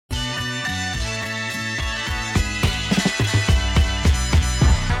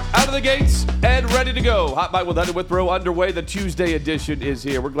of the gates and ready to go. Hot Bite with Under Withrow underway. The Tuesday edition is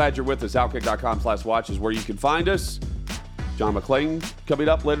here. We're glad you're with us. Outkick.com/watch is where you can find us. John McClain coming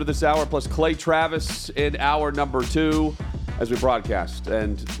up later this hour, plus Clay Travis in hour number 2 as we broadcast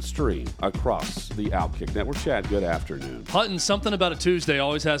and stream across the Outkick Network. Chad, good afternoon. Hutton, something about a Tuesday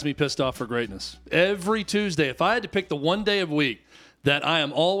always has me pissed off for greatness. Every Tuesday, if I had to pick the one day of week that I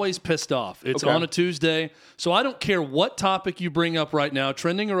am always pissed off, it's on a Tuesday. So I don't care what topic you bring up right now,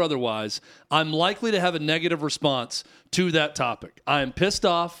 trending or otherwise, I'm likely to have a negative response to that topic. I am pissed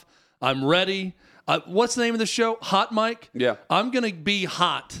off. I'm ready. What's the name of the show? Hot Mike? Yeah. I'm going to be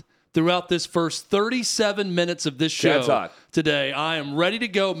hot throughout this first 37 minutes of this show today. I am ready to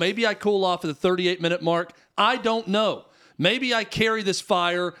go. Maybe I cool off at the 38-minute mark. I don't know. Maybe I carry this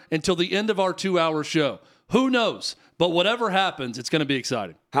fire until the end of our 2-hour show. Who knows? But whatever happens, it's going to be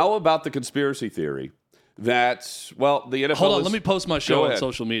exciting. How about the conspiracy theory that, well, the NFL Hold on, let me post my show on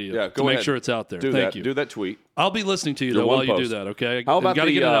social media to make sure it's out there. Thank you. Do that tweet. I'll be listening to you, though, while you do that, okay? How about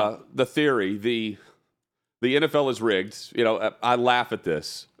the theory, the NFL is rigged? You know, I laugh at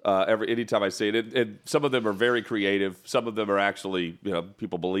this anytime I see it. And some of them are very creative. Some of them are actually,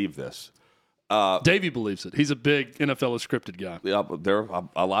 people believe this. Davey believes it. He's a big NFL is scripted guy. Yeah, there are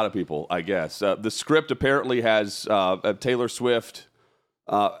a lot of people, I guess. The script apparently has Taylor Swift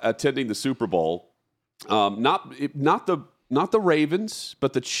attending the Super Bowl. Not the Ravens,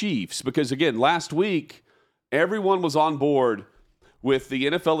 but the Chiefs. Because, again, last week, everyone was on board with the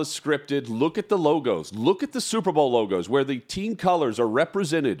NFL is scripted. Look at the logos. Look at the Super Bowl logos where the team colors are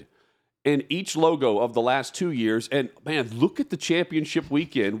represented in each logo of the last 2 years. And, man, look at the championship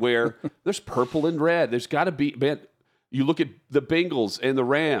weekend where there's purple and red. There's got to be, man, you look at the Bengals and the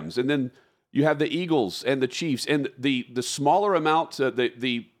Rams, and then you have the Eagles and the Chiefs. And the smaller amount,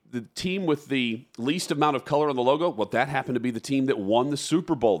 the team with the least amount of color on the logo, well, that happened to be the team that won the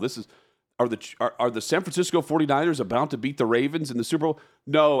Super Bowl. Are the San Francisco 49ers about to beat the Ravens in the Super Bowl?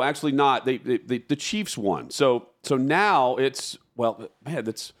 No, actually not. The Chiefs won. So now it's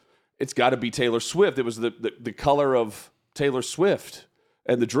got to be Taylor Swift. It was the color of Taylor Swift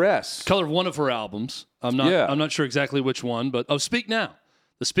and the dress. Color of one of her albums. I'm not sure exactly which one, but Speak Now.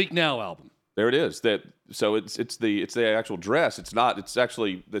 The Speak Now album. There it is. So it's the actual dress. It's not. It's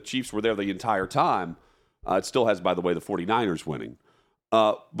actually the Chiefs were there the entire time. It still has, by the way, the 49ers winning.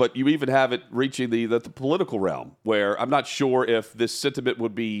 But you even have it reaching the political realm, where I'm not sure if this sentiment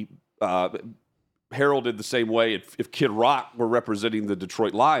would be heralded the same way if Kid Rock were representing the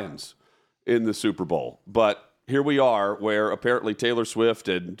Detroit Lions in the Super Bowl. But here we are, where apparently Taylor Swift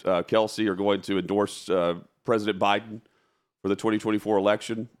and Kelsey are going to endorse President Biden for the 2024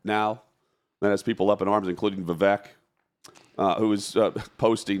 election now. That has people up in arms, including Vivek, who is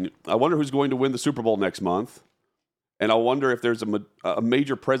posting, I wonder who's going to win the Super Bowl next month. And I wonder if there's a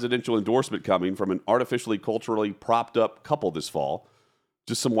major presidential endorsement coming from an artificially, culturally propped up couple this fall.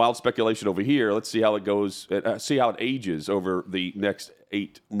 Just some wild speculation over here. Let's see how it goes, see how it ages over the next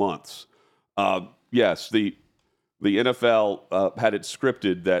 8 months. Yes, the NFL had it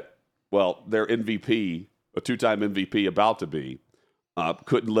scripted that, well, their MVP, a 2-time MVP about to be,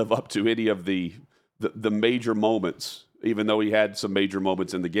 couldn't live up to any of the major moments, even though he had some major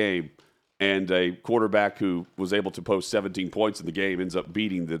moments in the game. And a quarterback who was able to post 17 points in the game ends up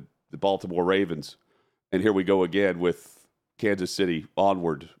beating the Baltimore Ravens. And here we go again with Kansas City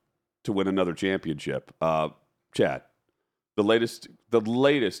onward to win another championship. Chad, the latest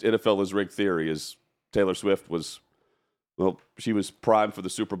NFL is rigged theory is Taylor Swift she was primed for the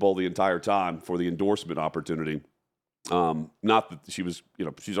Super Bowl the entire time for the endorsement opportunity. Not that she was,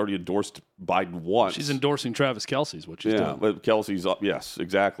 she's already endorsed Biden once. She's endorsing Travis Kelce is what she's doing. Yeah, Kelsey's, yes,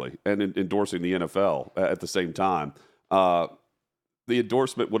 exactly. And endorsing the NFL at the same time. The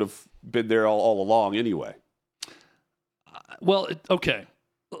endorsement would have been there all along anyway. Well, okay.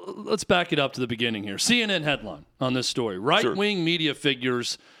 Let's back it up to the beginning here. CNN headline on this story. Right-wing media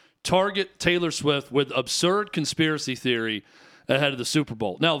figures target Taylor Swift with absurd conspiracy theory ahead of the Super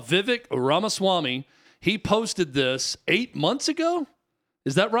Bowl. Now, Vivek Ramaswamy, he posted this 8 months ago.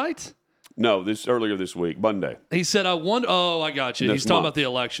 Is that right? No, earlier this week, Monday. He said, I got you. He's talking about the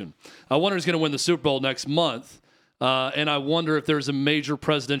election. I wonder who's going to win the Super Bowl next month. And I wonder if there's a major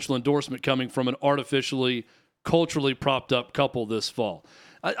presidential endorsement coming from an artificially, culturally propped up couple this fall.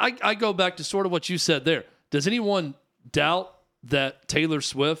 I go back to sort of what you said there. Does anyone doubt that Taylor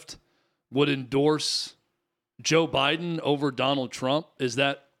Swift would endorse Joe Biden over Donald Trump?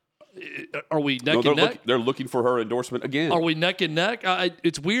 Are we neck and neck? They're looking for her endorsement again. Are we neck and neck?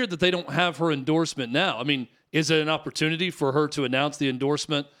 It's weird that they don't have her endorsement now. I mean, is it an opportunity for her to announce the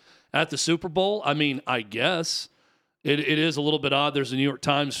endorsement at the Super Bowl? I mean, I guess. It is a little bit odd. There's a New York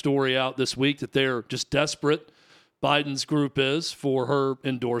Times story out this week that they're just desperate, Biden's group is, for her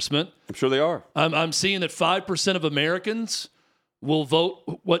endorsement. I'm sure they are. I'm seeing that 5% of Americans will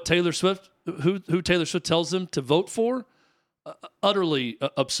vote what Taylor Swift, who Taylor Swift tells them to vote for. Utterly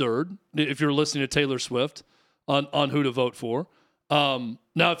absurd if you're listening to Taylor Swift on who to vote for. Now,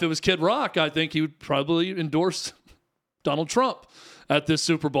 if it was Kid Rock, I think he would probably endorse Donald Trump at this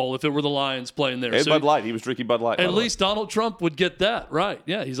Super Bowl if it were the Lions playing there. And Bud Light. He was drinking Bud Light. At least Donald Trump would get that, right.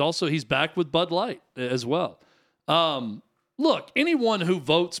 Yeah, he's back with Bud Light as well. Look, anyone who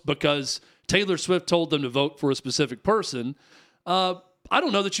votes because Taylor Swift told them to vote for a specific person, I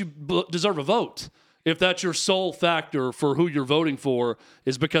don't know that you deserve a vote if that's your sole factor for who you're voting for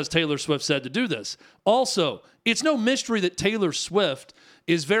is because Taylor Swift said to do this. Also, it's no mystery that Taylor Swift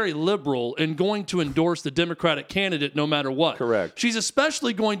is very liberal and going to endorse the Democratic candidate no matter what. Correct. She's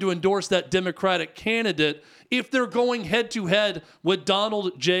especially going to endorse that Democratic candidate if they're going head-to-head with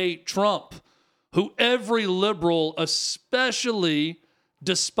Donald J. Trump, who every liberal especially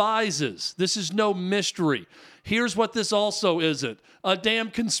despises. This is no mystery. Here's what this also isn't. A damn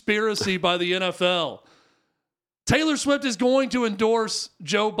conspiracy by the NFL. Taylor Swift is going to endorse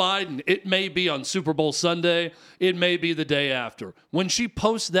Joe Biden. It may be on Super Bowl Sunday. It may be the day after. When she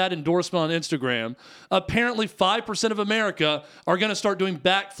posts that endorsement on Instagram, apparently 5% of America are going to start doing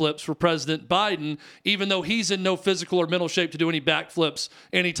backflips for President Biden, even though he's in no physical or mental shape to do any backflips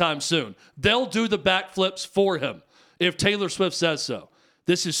anytime soon. They'll do the backflips for him if Taylor Swift says so.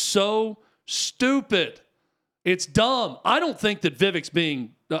 This is so stupid. It's dumb. I don't think that Vivek's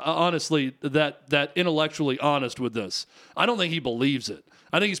being, honestly, that intellectually honest with this. I don't think he believes it.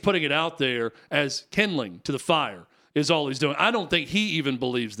 I think he's putting it out there as kindling to the fire is all he's doing. I don't think he even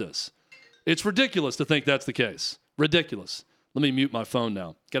believes this. It's ridiculous to think that's the case. Ridiculous. Let me mute my phone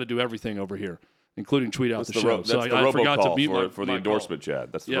now. Got to do everything over here, including tweet out the show. That's the robocall for the endorsement,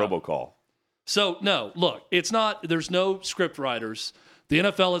 Chad. That's the robocall. So, no, look, it's not, there's no script writers. The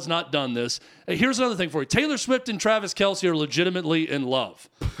NFL has not done this. Here's another thing for you. Taylor Swift and Travis Kelce are legitimately in love.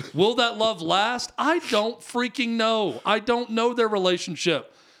 Will that love last? I don't freaking know. I don't know their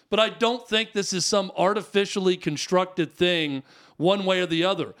relationship. But I don't think this is some artificially constructed thing one way or the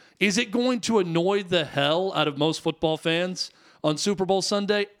other. Is it going to annoy the hell out of most football fans on Super Bowl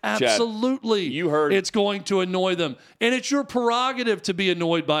Sunday? Absolutely. Chad, it's going to annoy them. And it's your prerogative to be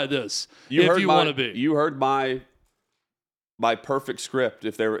annoyed by this if you want to be. You heard my perfect script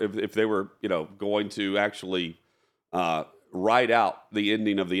if they were going to actually write out the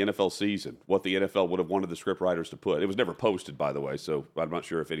ending of the NFL season, what the NFL would have wanted the script writers to put. It was never posted, by the way, so I'm not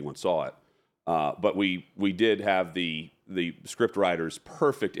sure if anyone saw it. But we did have the script writers'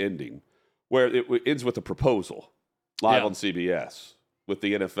 perfect ending, where it ends with a proposal live on CBS with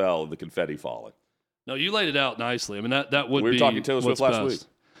the NFL and the confetti falling. No, you laid it out nicely. I mean, that would be we were talking Taylor Swift last week.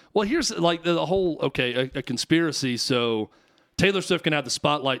 Well, here's like the whole a conspiracy. So Taylor Swift can have the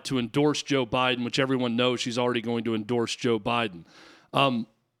spotlight to endorse Joe Biden, which everyone knows she's already going to endorse Joe Biden.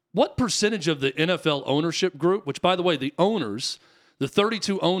 What percentage of the NFL ownership group, which, by the way, the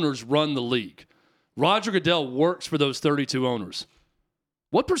 32 owners run the league. Roger Goodell works for those 32 owners.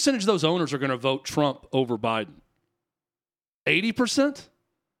 What percentage of those owners are going to vote Trump over Biden? 80%?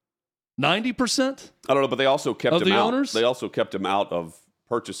 90%? I don't know, but they also kept him out. Owners? They also kept him out of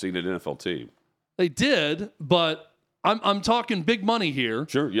purchasing an NFL team. They did, but I'm talking big money here.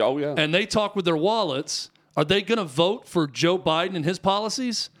 Sure. Oh, yeah. And they talk with their wallets. Are they going to vote for Joe Biden and his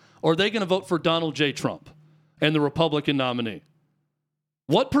policies? Or are they going to vote for Donald J. Trump and the Republican nominee?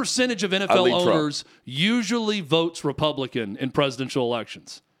 What percentage of NFL owners usually votes Republican in presidential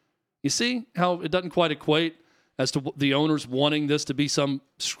elections? You see how it doesn't quite equate as to the owners wanting this to be some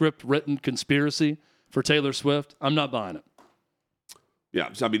script-written conspiracy for Taylor Swift? I'm not buying it. Yeah,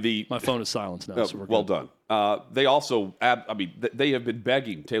 so, I mean my phone is silenced now. So we're well good. done. They also, they have been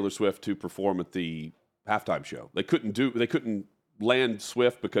begging Taylor Swift to perform at the halftime show. They couldn't land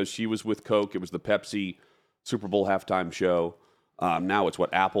Swift because she was with Coke. It was the Pepsi Super Bowl halftime show. Now it's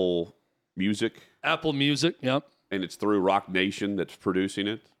Apple Music. Apple Music, yep. And it's through Rock Nation that's producing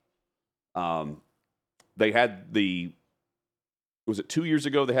it. They had was it 2 years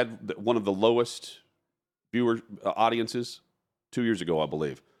ago? They had one of the lowest viewer audiences. 2 years ago, I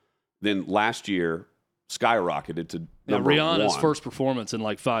believe. Then last year, skyrocketed to number Rihanna's one. First performance in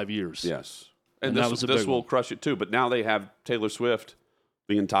like 5 years. Yes. And this will crush it too. But now they have Taylor Swift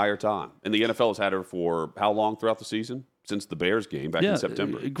the entire time. And the NFL has had her for how long throughout the season? Since the Bears game back in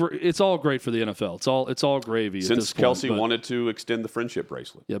September. It's all great for the NFL. It's all gravy. Since Kelce wanted to extend the friendship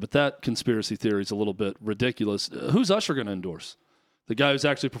bracelet. Yeah, but that conspiracy theory is a little bit ridiculous. Who's Usher going to endorse? The guy who's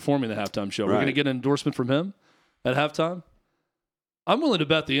actually performing the halftime show. We're going to get an endorsement from him? at halftime? I'm willing to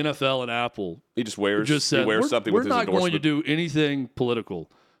bet the NFL and Apple He just wears said, something we're with his not going to endorsement. do anything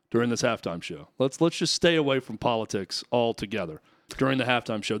political during this halftime show. Let's just stay away from politics altogether during the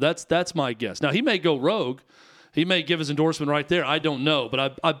halftime show. That's my guess. Now, he may go rogue. He may give his endorsement right there. I don't know.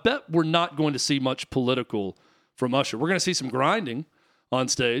 But I bet we're not going to see much political from Usher. We're going to see some grinding on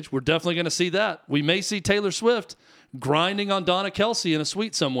stage. We're definitely going to see that. We may see Taylor Swift grinding on Donna Kelsey in a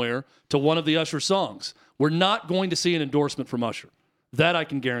suite somewhere to one of the Usher songs. We're not going to see an endorsement from Usher. That I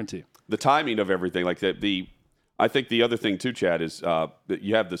can guarantee. The timing of everything, like that. I think the other thing too, Chad, is that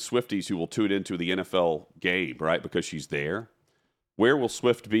you have the Swifties who will tune into the NFL game, right, because she's there. Where will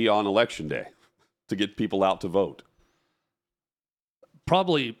Swift be on Election Day to get people out to vote?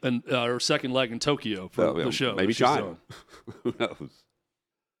 Probably her second leg in Tokyo for the show. Maybe China. Who knows?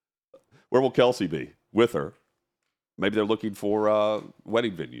 Where will Kelsey be with her? Maybe they're looking for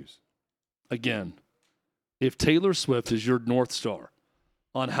wedding venues. Again, if Taylor Swift is your North Star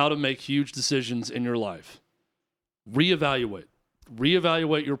on how to make huge decisions in your life, reevaluate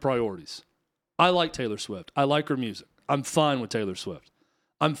your priorities. I like Taylor Swift. I like her music. I'm fine with Taylor Swift.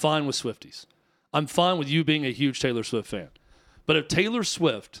 I'm fine with Swifties. I'm fine with you being a huge Taylor Swift fan. But if Taylor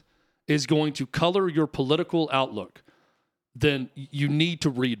Swift is going to color your political outlook, then you need to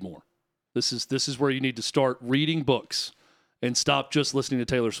read more. This is where you need to start reading books and stop just listening to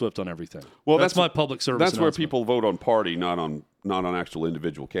Taylor Swift on everything. Well, that's my public service. That's where people vote on party, not on actual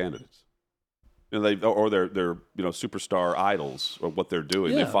individual candidates. And their superstar idols or what they're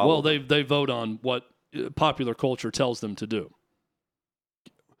doing. Yeah, they follow. Well, they vote on what popular culture tells them to do.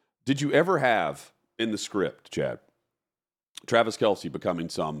 Did you ever have in the script, Chad, Travis Kelce becoming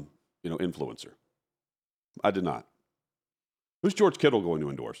some influencer? I did not. Who's George Kittle going to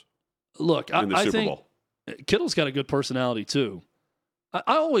endorse? Look, in the Super Bowl? Kittle's got a good personality too. I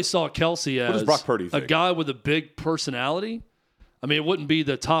always saw Kelce as Brock Purdy a guy with a big personality. I mean, it wouldn't be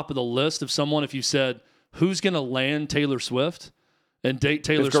the top of the list of someone if you said, who's going to land Taylor Swift and date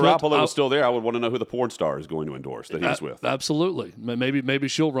Taylor Swift? If Garoppolo was still there, I would want to know who the porn star is going to endorse that he's with. Absolutely. Maybe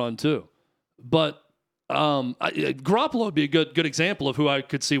she'll run too. But Garoppolo would be a good example of who I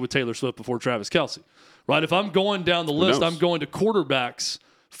could see with Taylor Swift before Travis Kelce. Right? If I'm going down the list, I'm going to quarterbacks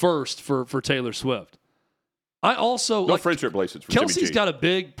first for Taylor Swift. I also friendship bracelets for Kelsey's got a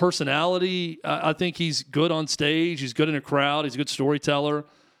big personality. I think he's good on stage. He's good in a crowd. He's a good storyteller.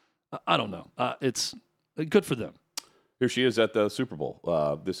 I don't know. It's good for them. Here she is at the Super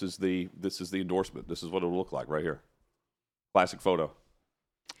Bowl. This is the endorsement. This is what it'll look like right here. Classic photo.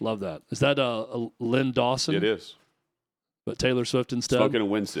 Love that. Is that Lynn Dawson? It is. But Taylor Swift instead. Smoking a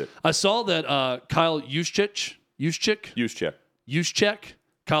Winsit. I saw that Kyle Juszczyk,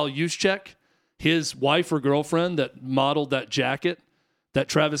 Kyle Juszczyk, his wife or girlfriend that modeled that jacket, that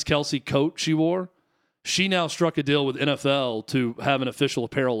Travis Kelce coat she wore, she now struck a deal with NFL to have an official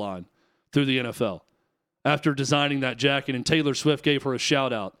apparel line through the NFL after designing that jacket. And Taylor Swift gave her a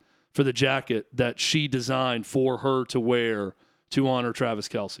shout out for the jacket that she designed for her to wear to honor Travis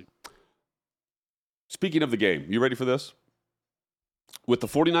Kelce. Speaking of the game, you ready for this? With the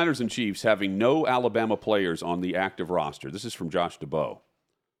 49ers and Chiefs having no Alabama players on the active roster, this is from Josh DeBow,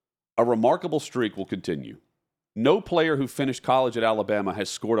 a remarkable streak will continue. No player who finished college at Alabama has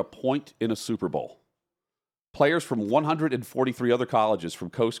scored a point in a Super Bowl. Players from 143 other colleges, from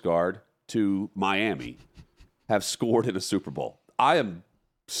Coast Guard to Miami, have scored in a Super Bowl. I am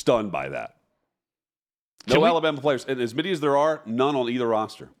stunned by that. Alabama players, and as many as there are, none on either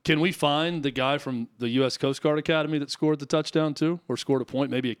roster. Can we find the guy from the U.S. Coast Guard Academy that scored the touchdown too, or scored a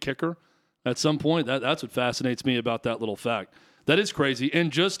point, maybe a kicker at some point? That's what fascinates me about that little fact. That is crazy,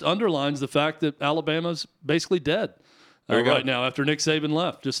 and just underlines the fact that Alabama's basically dead right now after Nick Saban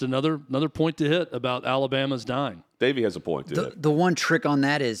left. Just another point to hit about Alabama's dying. Davey has a point to hit. The one trick on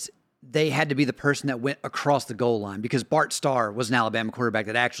that is they had to be the person that went across the goal line, because Bart Starr was an Alabama quarterback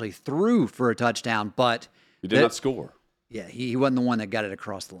that actually threw for a touchdown, but he did not score. Yeah, he wasn't the one that got it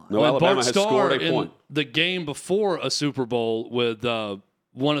across the line. No, Alabama Bart has Starr scored a point. The game before a Super Bowl with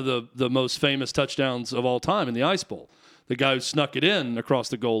one of the most famous touchdowns of all time in the Ice Bowl. The guy who snuck it in across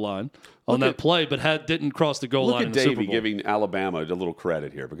the goal line on that play, but didn't cross the goal line in the Super Bowl. Look at Davey giving Alabama a little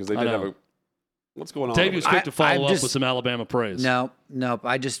credit here, because they did have a... What's going on? Davey was quick to follow up with some Alabama praise. No.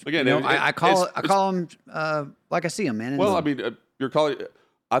 I just I call him like I see him, man. Well, I mean, you're calling.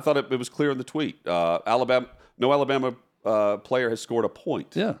 I thought it was clear in the tweet. No Alabama player has scored a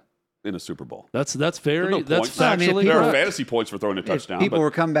point. Yeah. In a Super Bowl. That's factually there are correct. fantasy points for throwing a touchdown. People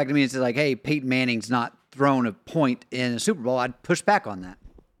were coming back to me and said, like, hey, Peyton Manning's not thrown a point in a Super Bowl. I'd push back on that.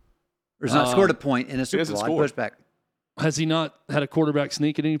 Or he's not scored a point in a Super Bowl. I'd push back. Has he not had a quarterback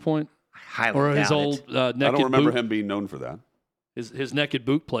sneak at any point highly or doubt his old it. naked I don't remember boot. him being known for that. His naked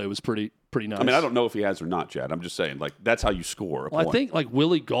boot play was pretty nice. I mean, I don't know if he has or not, Chad. I'm just saying, like, that's how you score a Well, point. I think like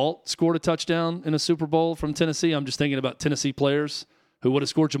Willie Gault scored a touchdown in a Super Bowl from Tennessee. I'm just thinking about Tennessee players who would have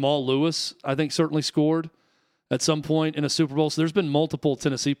scored. Jamal Lewis, I think, certainly scored at some point in a Super Bowl. So there's been multiple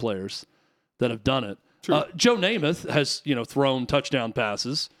Tennessee players that have done it. Joe Namath has, thrown touchdown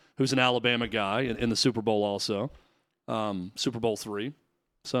passes, who's an Alabama guy in the Super Bowl also, Super Bowl III.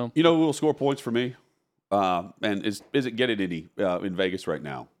 So you know who will score points for me? And isn't getting any in Vegas right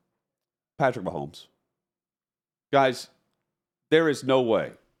now? Patrick Mahomes. Guys, there is no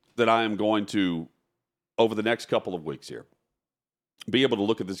way that I am going to, over the next couple of weeks here, be able to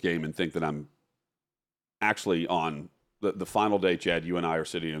look at this game and think that I'm actually on the final day, Chad, you and I are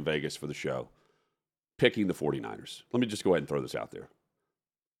sitting in Vegas for the show, picking the 49ers. Let me just go ahead and throw this out there.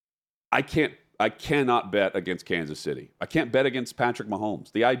 I cannot bet against Kansas City. I can't bet against Patrick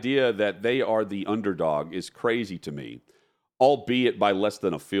Mahomes. The idea that they are the underdog is crazy to me, albeit by less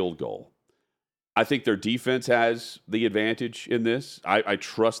than a field goal. I think their defense has the advantage in this. I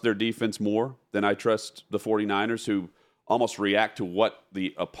trust their defense more than I trust the 49ers, who almost react to what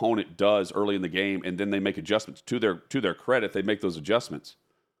the opponent does early in the game, and then they make adjustments. To their credit, they make those adjustments.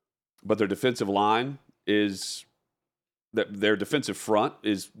 But their defensive line is... their defensive front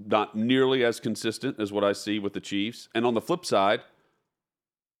is not nearly as consistent as what I see with the Chiefs. And on the flip side,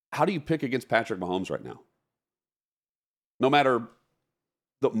 how do you pick against Patrick Mahomes right now? No matter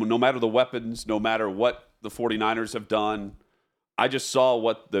the weapons, no matter what the 49ers have done, I just saw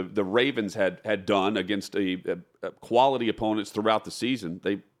what the Ravens had done against a quality opponents throughout the season.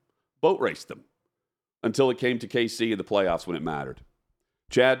 They boat raced them until it came to KC in the playoffs when it mattered.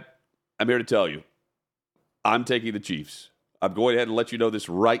 Chad, I'm here to tell you, I'm taking the Chiefs. I'm going ahead and let you know this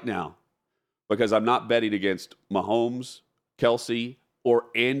right now because I'm not betting against Mahomes, Kelsey, or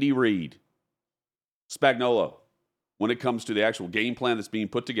Andy Reid. Spagnuolo, when it comes to the actual game plan that's being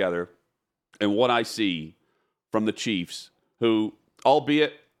put together and what I see from the Chiefs, who,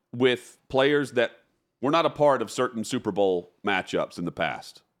 albeit with players that were not a part of certain Super Bowl matchups in the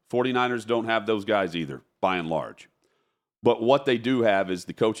past, 49ers don't have those guys either, by and large. But what they do have is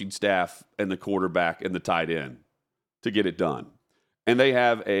the coaching staff and the quarterback and the tight end to get it done. And they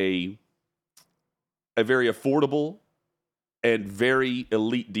have a very affordable and very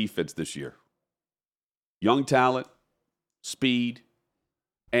elite defense this year. Young talent, speed,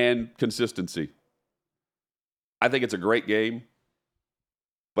 and consistency. I think it's a great game,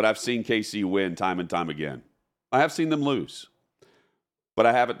 but I've seen KC win time and time again. I have seen them lose, but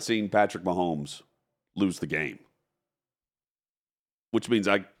I haven't seen Patrick Mahomes lose the game, which means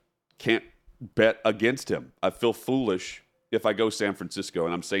I can't bet against him. I feel foolish if I go San Francisco,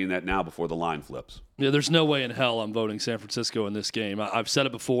 and I'm saying that now before the line flips. Yeah, there's no way in hell I'm voting San Francisco in this game. I've said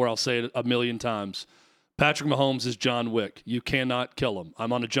it before. I'll say it a million times. Patrick Mahomes is John Wick. You cannot kill him.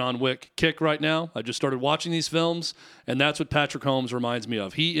 I'm on a John Wick kick right now. I just started watching these films, and that's what Patrick Mahomes reminds me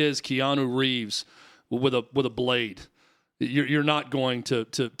of. He is Keanu Reeves with a blade. You're not going to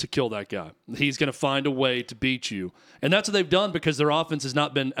kill that guy. He's going to find a way to beat you. And that's what they've done because their offense has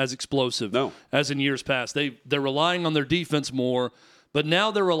not been as explosive as in years past. They're relying on their defense more, but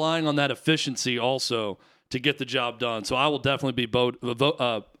now they're relying on that efficiency also to get the job done. So I will definitely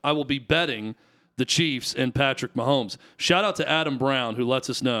be betting the Chiefs and Patrick Mahomes. Shout out to Adam Brown, who lets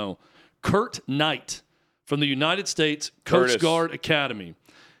us know. Kurt Knight from the United States Coast Guard Academy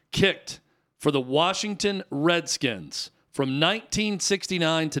kicked for the Washington Redskins from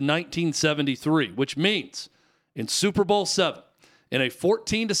 1969 to 1973, which means in Super Bowl VII, in a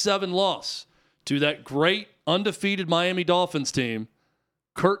 14-7 loss to that great undefeated Miami Dolphins team,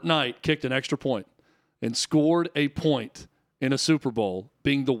 Kurt Knight kicked an extra point and scored a point in a Super Bowl,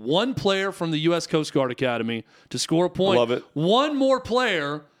 being the one player from the U.S. Coast Guard Academy to score a point. I love it. One more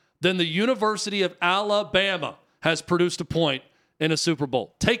player than the University of Alabama has produced a point in a Super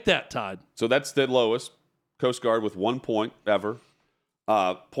Bowl. Take that, Tide. So that's the lowest Coast Guard with 1 point ever.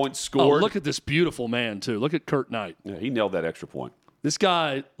 Points scored. Oh, look at this beautiful man, too. Look at Kurt Knight. Yeah, he nailed that extra point. This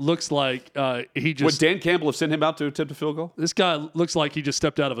guy looks like he just... Would Dan Campbell have sent him out to attempt a field goal? This guy looks like he just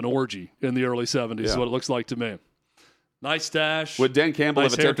stepped out of an orgy in the early 70s is what it looks like to me. Nice stash. Would Dan Campbell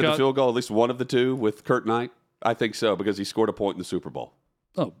nice have attempted haircut. the field goal, at least one of the two, with Kurt Knight? I think so, because he scored a point in the Super Bowl.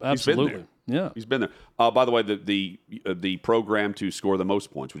 Oh, absolutely. Yeah. He's been there. By the way, the program to score the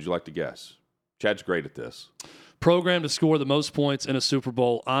most points, would you like to guess? Chad's great at this. Program to score the most points in a Super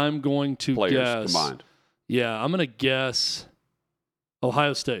Bowl. I'm going to Players guess. combined. Yeah, I'm going to guess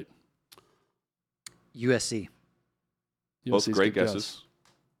Ohio State. USC. Both USC's great good guesses. guess.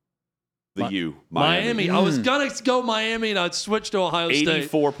 Miami. I was going to go Miami, and I'd switch to Ohio State.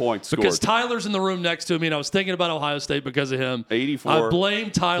 84 points scored. Because Tyler's in the room next to me, and I was thinking about Ohio State because of him. 84 I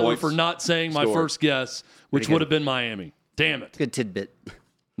blame Tyler for not saying my first guess, which would have been Miami. Damn it. Good tidbit.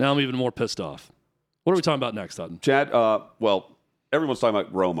 Now I'm even more pissed off. What are we talking about next, Hutton? Chad, well, everyone's talking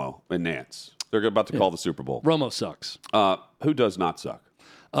about Romo and Nance. They're about to call the Super Bowl. Romo sucks. Who does not suck?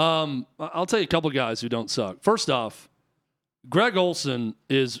 I'll tell you a couple of guys who don't suck. First off, Greg Olsen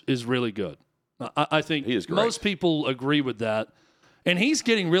is really good. I think he is great. Most people agree with that. And he's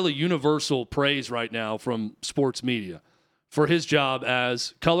getting really universal praise right now from sports media for his job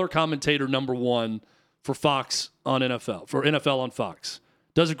as color commentator number 1 for Fox on NFL, for NFL on Fox.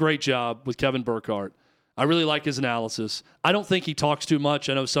 Does a great job with Kevin Burkhardt. I really like his analysis. I don't think he talks too much.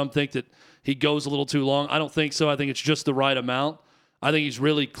 I know some think that he goes a little too long. I don't think so. I think it's just the right amount. I think he's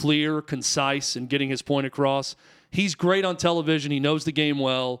really clear, concise in getting his point across. He's great on television. He knows the game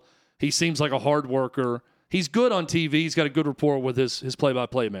well. He seems like a hard worker. He's good on TV. He's got a good rapport with his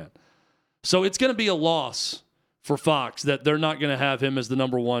play-by-play man. So it's going to be a loss for Fox that they're not going to have him as the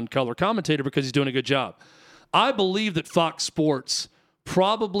number 1 color commentator because he's doing a good job. I believe that Fox Sports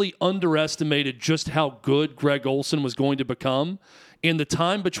probably underestimated just how good Greg Olsen was going to become in the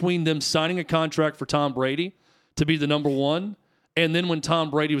time between them signing a contract for Tom Brady to be the number 1 and then when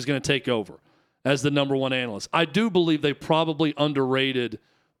Tom Brady was going to take over as the number 1 analyst. I do believe they probably underrated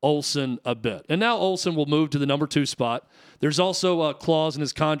Olsen a bit. And now Olsen will move to the number 2 spot. There's also a clause in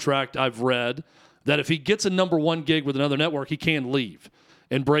his contract I've read that if he gets a number 1 gig with another network, he can leave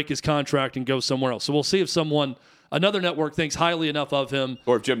and break his contract and go somewhere else. So we'll see if another network thinks highly enough of him.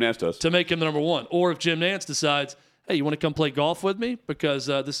 Or if Jim Nance does. To make him the number 1. Or if Jim Nance decides, hey, you want to come play golf with me? Because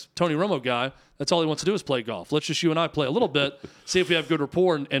this Tony Romo guy, that's all he wants to do is play golf. Let's just you and I play a little bit, see if we have good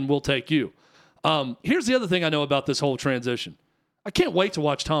rapport, and we'll take you. Here's the other thing I know about this whole transition. I can't wait to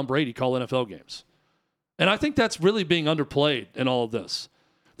watch Tom Brady call NFL games. And I think that's really being underplayed in all of this.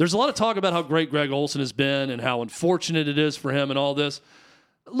 There's a lot of talk about how great Greg Olsen has been and how unfortunate it is for him and all this.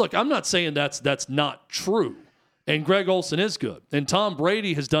 Look, I'm not saying that's not true. And Greg Olsen is good. And Tom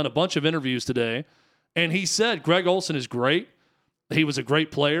Brady has done a bunch of interviews today, and he said Greg Olsen is great. He was a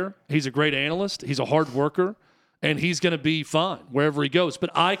great player. He's a great analyst. He's a hard worker, and he's going to be fine wherever he goes. But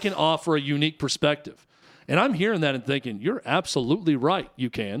I can offer a unique perspective. And I'm hearing that and thinking, you're absolutely right,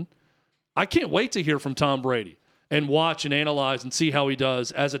 you can. I can't wait to hear from Tom Brady and watch and analyze and see how he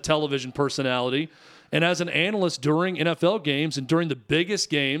does as a television personality and as an analyst during NFL games and during the biggest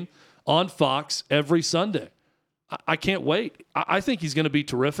game on Fox every Sunday. I can't wait. I think he's going to be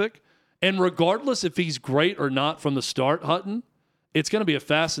terrific. And regardless if he's great or not from the start, Hutton, it's going to be a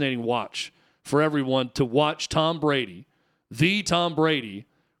fascinating watch for everyone to watch Tom Brady, the Tom Brady,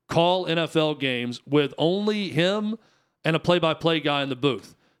 call NFL games with only him and a play-by-play guy in the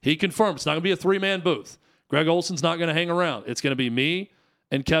booth. He confirmed it's not going to be a 3-man booth. Greg Olsen's not going to hang around. It's going to be me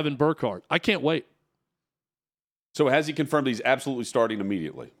and Kevin Burkhardt. I can't wait. So has he confirmed he's absolutely starting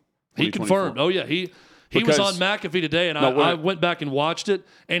immediately? He confirmed. Oh, yeah. He was on McAfee today, and I went back and watched it,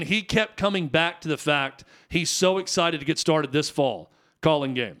 and he kept coming back to the fact he's so excited to get started this fall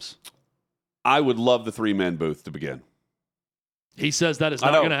calling games. I would love the 3-man booth to begin. He says that is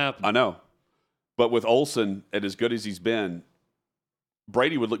not going to happen. I know. But with Olsen, and as good as he's been,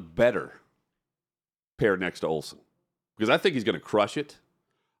 Brady would look better paired next to Olsen because I think he's going to crush it.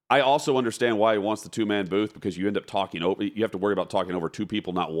 I also understand why he wants the 2-man booth because you end up talking over. You have to worry about talking over 2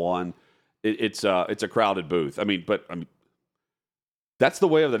 people, not one. It's a crowded booth. I mean, that's the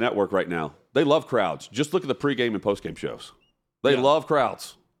way of the network right now. They love crowds. Just look at the pregame and postgame shows. They love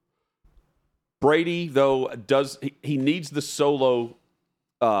crowds. Brady, though, he needs the solo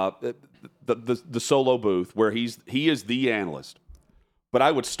the solo booth where he is the analyst. But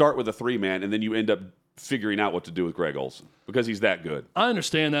I would start with a 3-man, and then you end up figuring out what to do with Greg Olsen because he's that good. I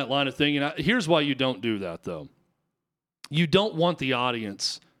understand that line of thinking. Here's why you don't do that, though. You don't want the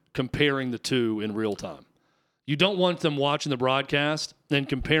audience comparing the two in real time. You don't want them watching the broadcast and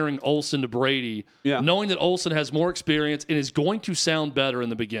comparing Olsen to Brady, knowing that Olsen has more experience and is going to sound better in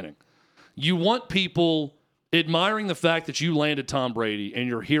the beginning. You want people admiring the fact that you landed Tom Brady and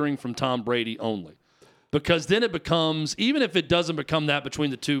you're hearing from Tom Brady only. Because then it becomes, even if it doesn't become that between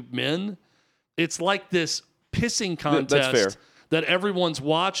the two men, it's like this pissing contest that everyone's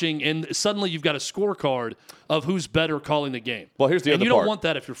watching, and suddenly you've got a scorecard of who's better calling the game. Well, here's the other part. And you don't want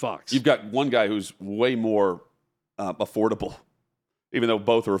that if you're Fox. You've got one guy who's way more affordable, even though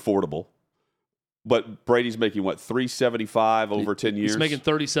both are affordable. But Brady's making, what, $375 over 10 years? He's making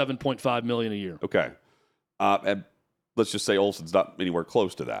 $37.5 million a year. Okay. And let's just say Olsen's not anywhere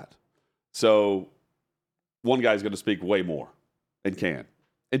close to that. So one guy's going to speak way more and can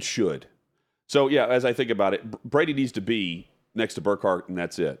and should. So, yeah, as I think about it, Brady needs to be next to Burkhardt, and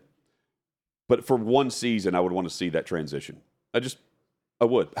that's it. But for one season, I would want to see that transition. I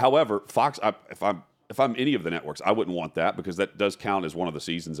would. However, Fox, if I'm any of the networks, I wouldn't want that because that does count as one of the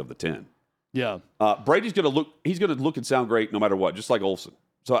seasons of the 10. Yeah. Brady's going to look. He's going to look and sound great no matter what, just like Olsen.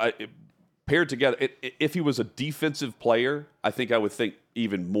 So paired together, if he was a defensive player, I think I would think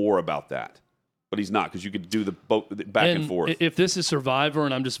even more about that. But he's not because you could do the back and forth. If this is Survivor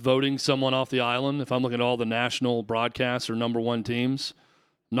and I'm just voting someone off the island, if I'm looking at all the national broadcasts or number one teams,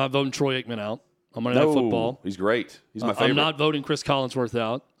 I'm not voting Troy Aikman out on Monday Night Football. He's great. He's my favorite. I'm not voting Chris Collinsworth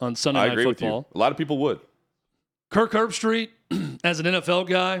out on Sunday Night Football. I agree with you. A lot of people would. Kirk Herbstreit, as an NFL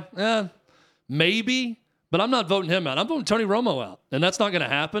guy, maybe, but I'm not voting him out. I'm voting Tony Romo out, and that's not going to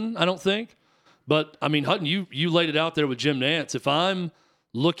happen, I don't think. But, I mean, Hutton, you laid it out there with Jim Nantz. If I'm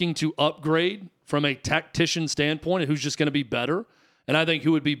looking to upgrade from a tactician standpoint, who's just going to be better, and I think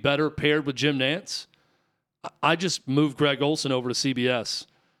who would be better paired with Jim Nantz, I just moved Greg Olsen over to CBS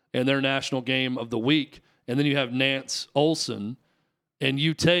and their national game of the week, and then you have Nantz Olsen, and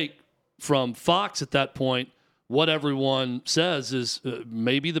you take from Fox at that point what everyone says is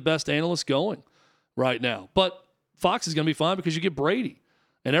maybe the best analyst going right now. But Fox is going to be fine because you get Brady,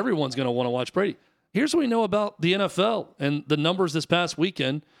 and everyone's going to want to watch Brady. Here's what we know about the NFL and the numbers this past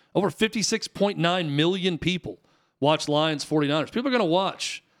weekend. Over 56.9 million people watched Lions 49ers. People are going to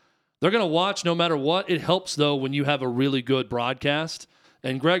watch. They're going to watch no matter what. It helps, though, when you have a really good broadcast,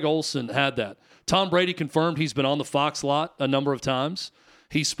 and Greg Olsen had that. Tom Brady confirmed he's been on the Fox lot a number of times.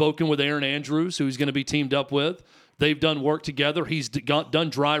 He's spoken with Aaron Andrews, who he's going to be teamed up with. They've done work together. He's done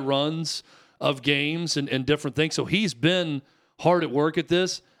dry runs of games and different things. So he's been hard at work at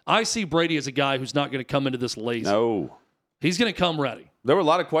this. I see Brady as a guy who's not going to come into this lazy. No. He's going to come ready. There were a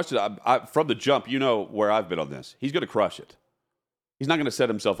lot of questions. From the jump, you know where I've been on this. He's going to crush it. He's not going to set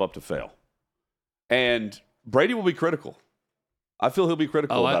himself up to fail. And Brady will be critical. I feel he'll be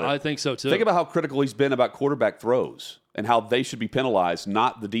critical about it. I think so, too. Think about how critical he's been about quarterback throws and how they should be penalized,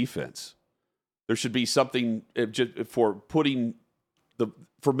 not the defense. There should be something for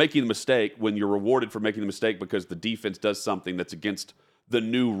making the mistake when you're rewarded for making the mistake because the defense does something that's against the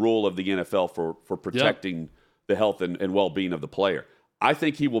new rule of the NFL for protecting the health and well-being of the player. I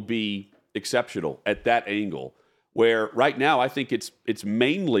think he will be exceptional at that angle, where right now I think it's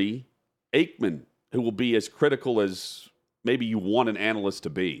mainly Aikman who will be as critical as maybe you want an analyst to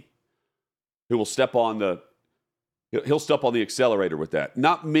be, who will step on the accelerator with that.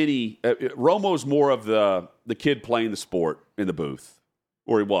 Not many. Romo's more of the kid playing the sport in the booth,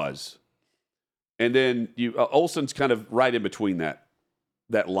 or he was, and then Olsen's kind of right in between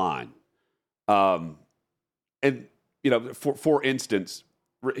that line. And for instance,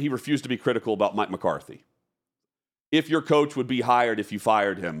 he refused to be critical about Mike McCarthy. If your coach would be hired if you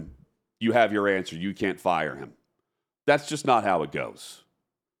fired him, you have your answer. You can't fire him. That's just not how it goes.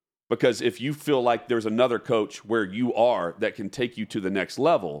 Because if you feel like there's another coach where you are that can take you to the next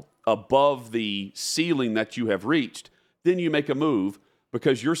level above the ceiling that you have reached, then you make a move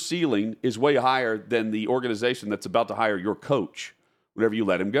because your ceiling is way higher than the organization that's about to hire your coach whenever you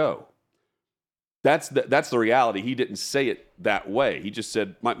let him go. That's the reality. He didn't say it that way. He just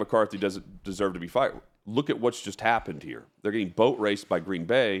said Mike McCarthy doesn't deserve to be fired. Look at what's just happened here. They're getting boat raced by Green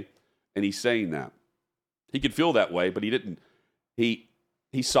Bay, and he's saying that. He could feel that way, but he didn't. He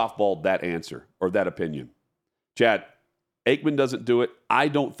softballed that answer or that opinion. Chad, Aikman doesn't do it. I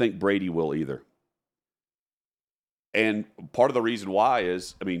don't think Brady will either. And part of the reason why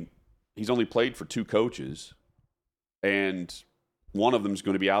is, he's only played for 2 coaches, and one of them is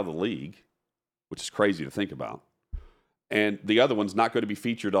going to be out of the league, which is crazy to think about. And the other one's not going to be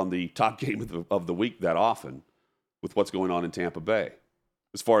featured on the top game of the week that often with what's going on in Tampa Bay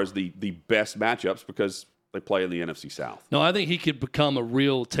as far as the best matchups because they play in the NFC South. No, I think he could become a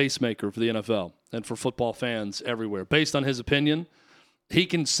real tastemaker for the NFL and for football fans everywhere. Based on his opinion, he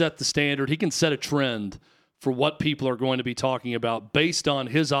can set the standard. He can set a trend for what people are going to be talking about based on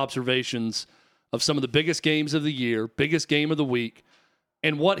his observations of some of the biggest games of the year, biggest game of the week,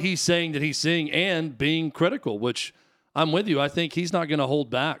 and what he's saying that he's seeing and being critical, which I'm with you. I think he's not going to hold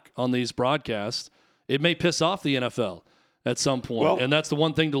back on these broadcasts. It may piss off the NFL at some point. Well, and that's the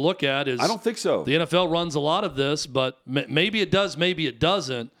one thing to look at is I don't think so. The NFL runs a lot of this, but maybe it does, maybe it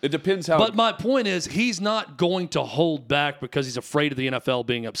doesn't. It depends how. But my point is he's not going to hold back because he's afraid of the NFL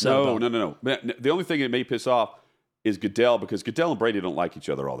being upset about it. No. The only thing that may piss off is Goodell because Goodell and Brady don't like each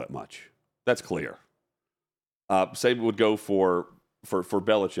other all that much. That's clear. Same would go for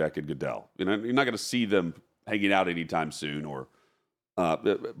Belichick and Goodell. You're not going to see them hanging out anytime soon. Or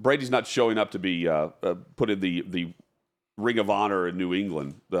Brady's not showing up to be put in the Ring of Honor in New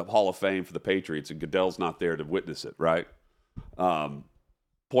England, the Hall of Fame for the Patriots, and Goodell's not there to witness it, right?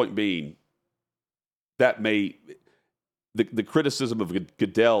 Point being, that may the criticism of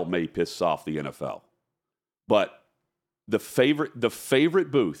Goodell may piss off the NFL, but the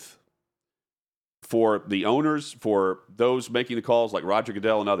favorite booth for the owners, for those making the calls like Roger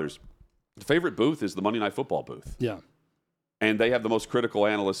Goodell and others, the favorite booth is the Monday Night Football booth. Yeah, and they have the most critical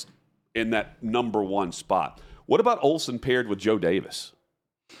analysts in that number one spot. What about Olsen paired with Joe Davis?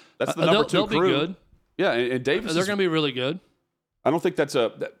 That's the number 2 they'll crew. Be good. Yeah, and Davis. They're going to be really good. I don't think it's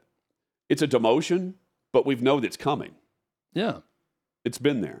a demotion, but we've known it's coming. Yeah. It's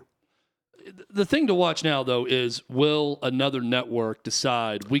been there. The thing to watch now, though, is will another network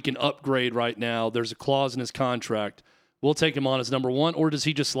decide we can upgrade right now? There's a clause in his contract. We'll take him on as number 1, or does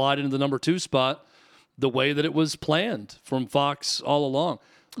he just slide into the number 2 spot the way that it was planned from Fox all along?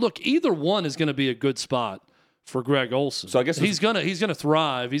 Look, either one is going to be a good spot for Greg Olsen. So I guess he's gonna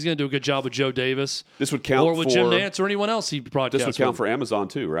thrive. He's gonna do a good job with Joe Davis. This would count or with Jim Nantz or anyone else he broadcasts. This would count for Amazon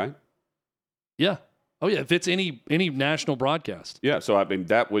too, right? Yeah. Oh yeah. If it's any national broadcast. Yeah. So I mean,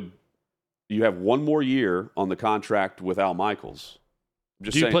 you have one more year on the contract with Al Michaels.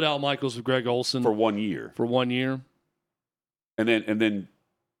 Do you put Al Michaels with Greg Olsen for 1 year? For 1 year, and then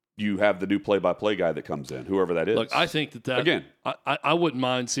you have the new play-by-play guy that comes in, whoever that is. Look, I think that again, I wouldn't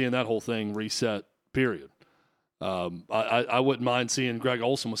mind seeing that whole thing reset. Period. I wouldn't mind seeing Greg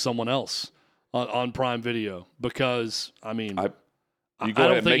Olsen with someone else on Prime Video because, I mean, I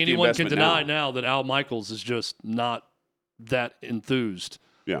don't think anyone can deny now that Al Michaels is just not that enthused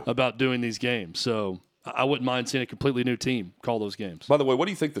about doing these games. So I wouldn't mind seeing a completely new team call those games. By the way, what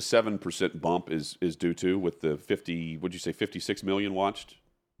do you think the 7% bump is due to with the 56 million watched?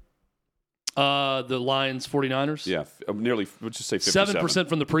 The Lions 49ers? Yeah, nearly, let's just say 57. 7%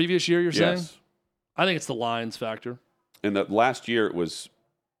 from the previous year, you're saying? Yes. I think it's the Lions factor. And that last year it was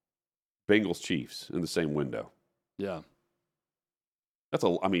Bengals Chiefs in the same window. Yeah.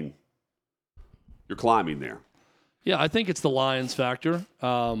 You're climbing there. Yeah, I think it's the Lions factor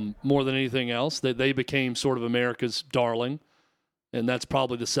more than anything else. They became sort of America's darling, and that's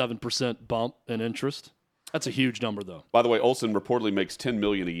probably the 7% bump in interest. That's a huge number, though. By the way, Olsen reportedly makes $10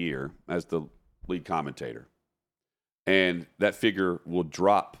 million a year as the lead commentator, and that figure will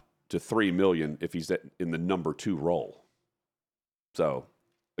drop to $3 million if he's in the number 2 role. So,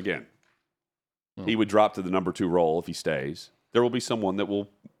 again, he would drop to the number 2 role if he stays. There will be someone that will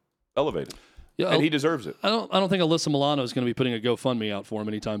elevate him. Yeah, and he deserves it. I don't think Alyssa Milano is going to be putting a GoFundMe out for him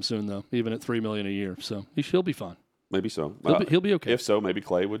anytime soon, though. Even at $3 million a year, so he'll be fine. Maybe so. He'll be okay. If so, maybe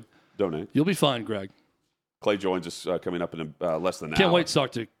Clay would donate. You'll be fine, Greg. Clay joins us coming up in less than an hour. Can't wait to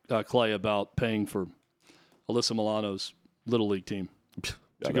talk to Clay about paying for Alyssa Milano's Little League team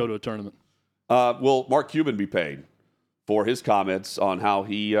to go to a tournament. Will Mark Cuban be paid for his comments on how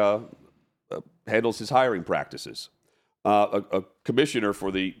he handles his hiring practices? A commissioner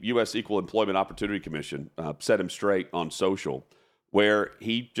for the U.S. Equal Employment Opportunity Commission set him straight on social, where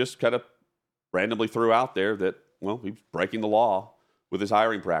he just kind of randomly threw out there that, well, he's breaking the law with his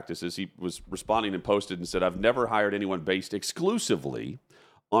hiring practices. He was responding and posted and said, "I've never hired anyone based exclusively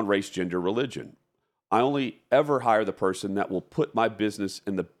on race, gender, religion. I only ever hire the person that will put my business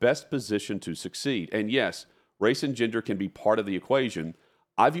in the best position to succeed. And yes, race and gender can be part of the equation.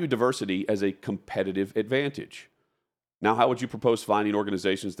 I view diversity as a competitive advantage. Now, how would you propose finding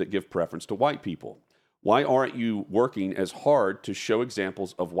organizations that give preference to white people? Why aren't you working as hard to show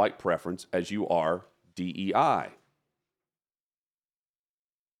examples of white preference as you are DEI?"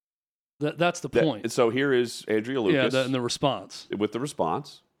 That's the point. And so here is Andrea Lucas. Yeah, and the response. With the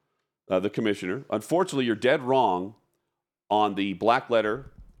response, the commissioner. Unfortunately, you're dead wrong on the black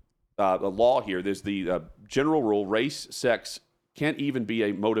letter law here. There's the general rule, race, sex can't even be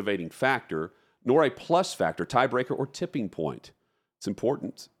a motivating factor, nor a plus factor, tiebreaker, or tipping point. It's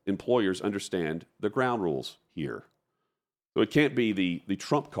important employers understand the ground rules here. So it can't be the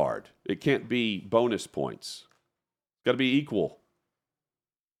trump card. It can't be bonus points. It's got to be equal.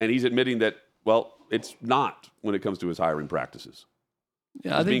 And he's admitting that, well, it's not when it comes to his hiring practices.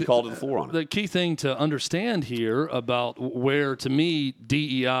 Yeah, he's being called to the floor on it. The key thing to understand here about where, to me,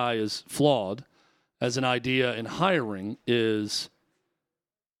 DEI is flawed as an idea in hiring is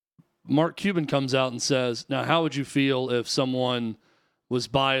Mark Cuban comes out and says, now, how would you feel if someone was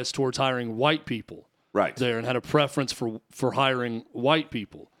biased towards hiring white people there and had a preference for hiring white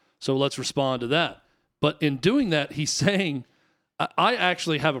people? So let's respond to that. But in doing that, he's saying, I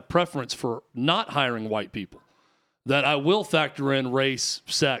actually have a preference for not hiring white people, that I will factor in race,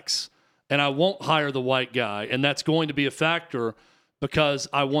 sex, and I won't hire the white guy. And that's going to be a factor because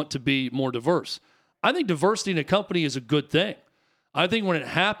I want to be more diverse. I think diversity in a company is a good thing. I think when it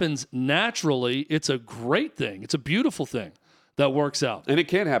happens naturally, it's a great thing. It's a beautiful thing that works out. And it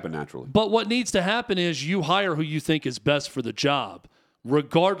can happen naturally. But what needs to happen is you hire who you think is best for the job,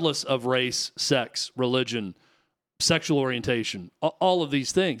 regardless of race, sex, religion, sexual orientation, all of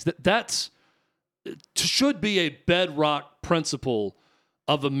these things. That's should be a bedrock principle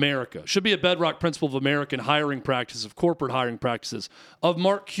of America. Should be a bedrock principle of American hiring practices, of corporate hiring practices, of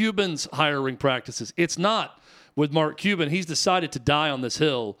Mark Cuban's hiring practices. It's not with Mark Cuban. He's decided to die on this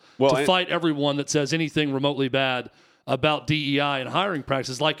hill to fight everyone that says anything remotely bad about DEI and hiring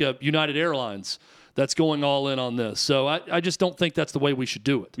practices, like a United Airlines that's going all in on this. So I just don't think that's the way we should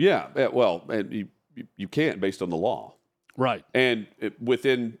do it. Yeah, well, and you can't based on the law. Right. And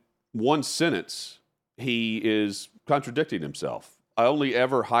within one sentence, he is contradicting himself. I only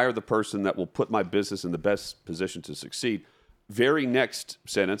ever hire the person that will put my business in the best position to succeed. Very next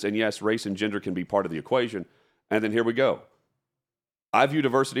sentence, and yes, race and gender can be part of the equation. And then here we go. I view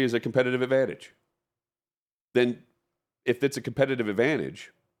diversity as a competitive advantage. Then if it's a competitive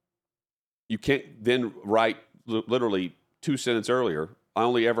advantage, you can't then write literally 2 sentences earlier, I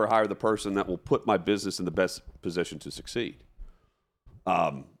only ever hire the person that will put my business in the best position to succeed.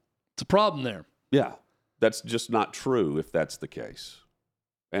 It's a problem there. Yeah. That's just not true if that's the case.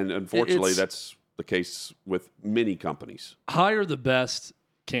 And unfortunately, that's the case with many companies. Hire the best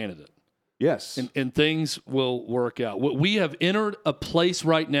candidate. Yes. And things will work out. We have entered a place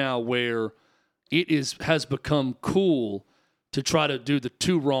right now where it has become cool to try to do the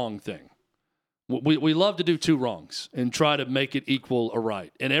 2 wrong thing. We love to do 2 wrongs and try to make it equal a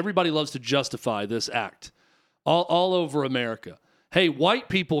right. And everybody loves to justify this act all over America. Hey, white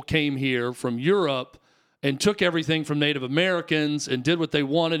people came here from Europe and took everything from Native Americans and did what they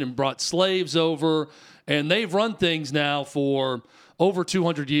wanted and brought slaves over. And they've run things now for over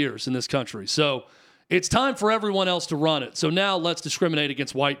 200 years in this country. So it's time for everyone else to run it. So now let's discriminate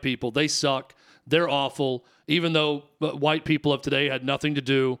against white people. They suck. They're awful, even though white people of today had nothing to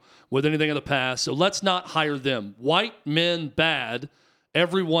do with anything in the past. So let's not hire them. White men bad,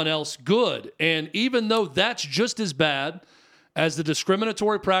 everyone else good. And even though that's just as bad as the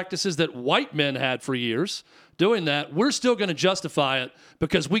discriminatory practices that white men had for years doing that, we're still going to justify it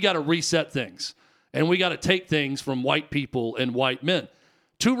because we got to reset things and we got to take things from white people and white men.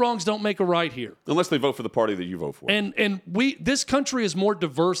 2 wrongs don't make a right here. Unless they vote for the party that you vote for. And this country is more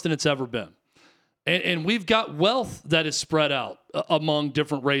diverse than it's ever been. And we've got wealth that is spread out among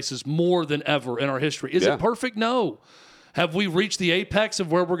different races more than ever in our history. Is it perfect? No. Have we reached the apex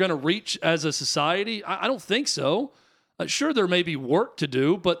of where we're going to reach as a society? I don't think so. Sure, there may be work to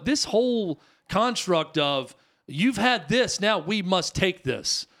do, but this whole construct of you've had this, now we must take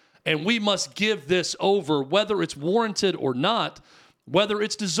this, and we must give this over, whether it's warranted or not, whether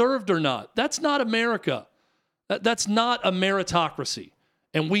it's deserved or not. That's not America. That's not a meritocracy.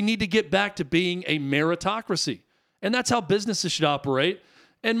 And we need to get back to being a meritocracy. And that's how businesses should operate.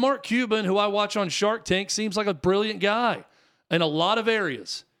 And Mark Cuban, who I watch on Shark Tank, seems like a brilliant guy in a lot of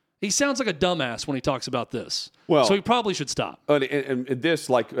areas. He sounds like a dumbass when he talks about this. Well, so he probably should stop. And this,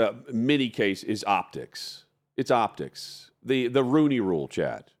 like many case, is optics. It's optics. The Rooney Rule,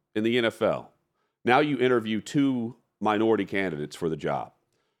 Chad, in the NFL. Now you interview 2 minority candidates for the job.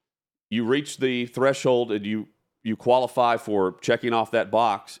 You reach the threshold and you qualify for checking off that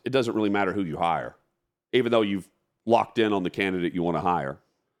box. It doesn't really matter who you hire, even though you've locked in on the candidate you want to hire.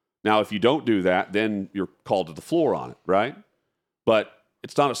 Now, if you don't do that, then you're called to the floor on it, right? But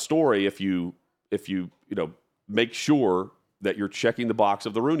it's not a story if you make sure that you're checking the box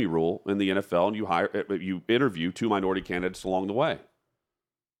of the Rooney Rule in the NFL and you interview 2 minority candidates along the way.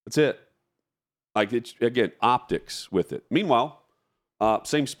 That's it. Like, it's, again, optics with it. Meanwhile,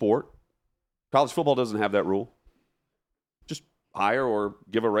 same sport. College football doesn't have that rule. Just hire or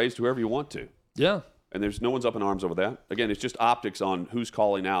give a raise to whoever you want to. Yeah. And there's no one's up in arms over that. Again, it's just optics on who's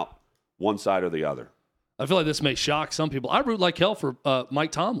calling out one side or the other. I feel like this may shock some people. I root like hell for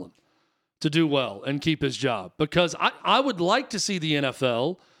Mike Tomlin to do well and keep his job because I would like to see the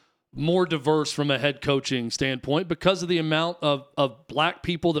NFL more diverse from a head coaching standpoint because of the amount of black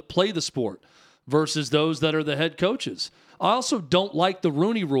people that play the sport versus those that are the head coaches. I also don't like the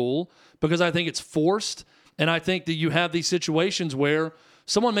Rooney Rule because I think it's forced, and I think that you have these situations where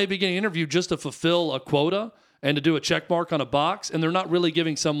someone may be getting interviewed just to fulfill a quota and to do a check mark on a box, and they're not really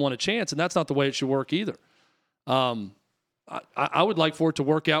giving someone a chance, and that's not the way it should work either. I would like for it to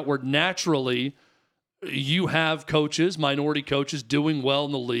work out where naturally you have coaches, minority coaches, doing well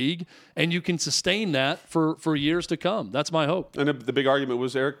in the league, and you can sustain that for years to come. That's my hope. And the big argument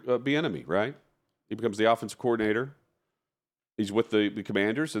was Eric Bieniemy, right? He becomes the offensive coordinator. He's with the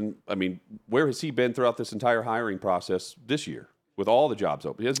Commanders, and I mean, where has he been throughout this entire hiring process this year with all the jobs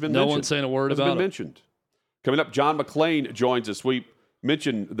open? He has been no mentioned. one's saying a word about it. Been mentioned. Coming up, John McClain joins us. We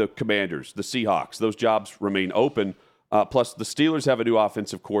mentioned the Commanders, the Seahawks. Those jobs remain open. Plus, the Steelers have a new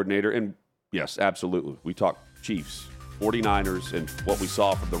offensive coordinator, and yes, absolutely, we talk Chiefs, 49ers, and what we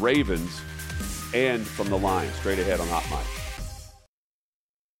saw from the Ravens and from the Lions. Straight ahead on Hot Mic.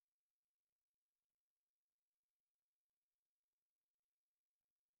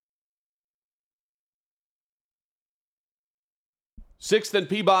 Sixth and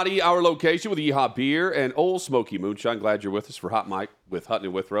Peabody, our location with Yeehaw Beer and Old Smoky Moonshine. Glad you're with us for Hot Mic with Hutton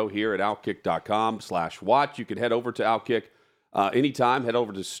and Withrow here at Outkick.com/watch. You can head over to Outkick anytime. Head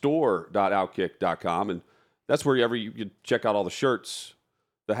over to store.outkick.com, and that's wherever you can check out all the shirts,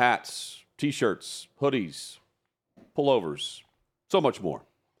 the hats, T-shirts, hoodies, pullovers, so much more.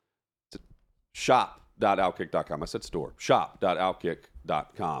 Shop.outkick.com. I said store.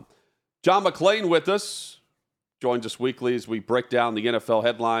 Shop.outkick.com. John McClain with us. Joins us weekly as we break down the NFL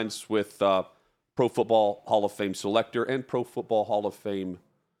headlines with Pro Football Hall of Fame selector and Pro Football Hall of Fame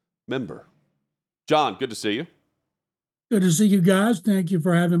member. John, good to see you. Good to see you guys. Thank you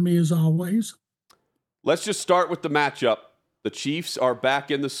for having me as always. Let's just start with the matchup. The Chiefs are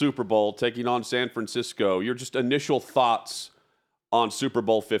back in the Super Bowl taking on San Francisco. Your just initial thoughts on Super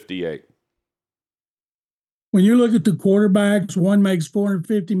Bowl 58. When you look at the quarterbacks, one makes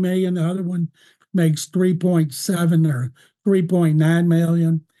 $450 million, the other one makes 3.7 or 3.9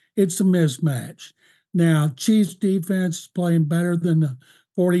 million. It's a mismatch. Now, Chiefs defense is playing better than the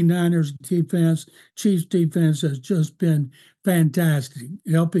 49ers defense. Chiefs defense has just been fantastic,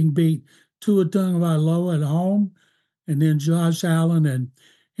 helping beat Tua Tagovailoa at home, and then Josh Allen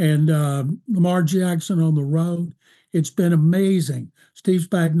and Lamar Jackson on the road. It's been amazing. Steve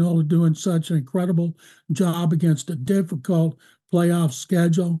Spagnuolo doing such an incredible job against a difficult playoff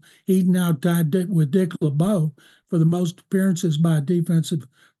schedule. He's now tied with Dick LeBeau for the most appearances by a defensive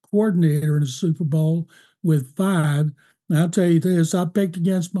coordinator in a Super Bowl with 5. And I'll tell you this, I picked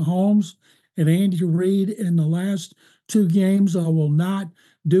against Mahomes and Andy Reid in the last 2 games. I will not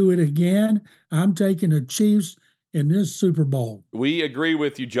do it again. I'm taking the Chiefs in this Super Bowl. We agree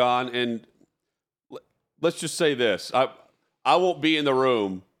with you, John. And let's just say this. I won't be in the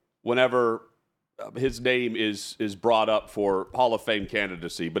room whenever his name is brought up for Hall of Fame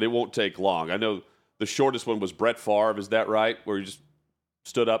candidacy, but it won't take long. I know the shortest one was Brett Favre. Is that right? Where he just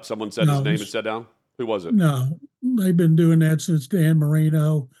stood up, someone said his name and sat down? Who was it? No, they've been doing that since Dan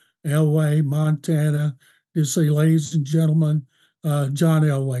Marino, Elway, Montana. Just say, ladies and gentlemen, John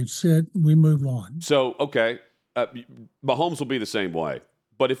Elway, sit, we move on. So, okay, Mahomes will be the same way.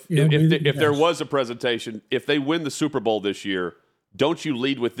 But if there was a presentation, if they win the Super Bowl this year, don't you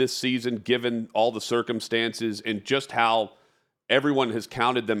lead with this season, given all the circumstances and just how everyone has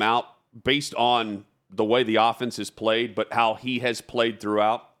counted them out based on the way the offense is played, but how he has played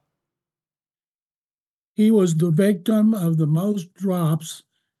throughout? He was the victim of the most drops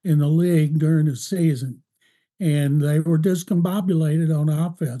in the league during the season, and they were discombobulated on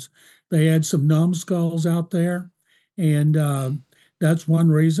offense. They had some numbskulls out there, and that's one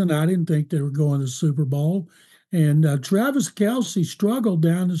reason I didn't think they were going to the Super Bowl. And Travis Kelce struggled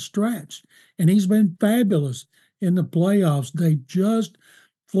down the stretch, and he's been fabulous in the playoffs. They just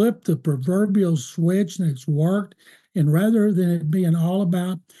flipped the proverbial switch, and it's worked. And rather than it being all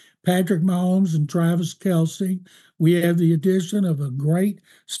about Patrick Mahomes and Travis Kelce, we have the addition of a great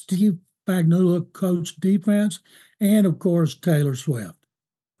Steve Spagnuolo coach defense, and, of course, Taylor Swift.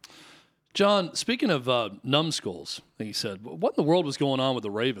 John, speaking of numbskulls, he said, what in the world was going on with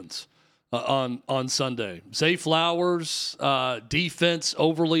the Ravens on Sunday? Zay Flowers, defense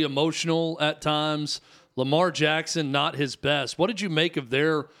overly emotional at times. Lamar Jackson, not his best. What did you make of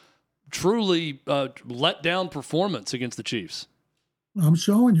their truly let down performance against the Chiefs? I'm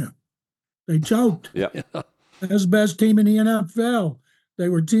showing you. They choked. Yeah. That's the best team in the NFL. They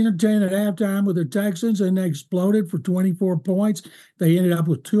were 10-10 at halftime with the Texans, and they exploded for 24 points. They ended up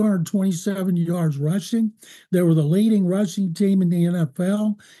with 227 yards rushing. They were the leading rushing team in the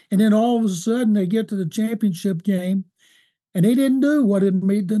NFL. And then all of a sudden, they get to the championship game, and they didn't do what had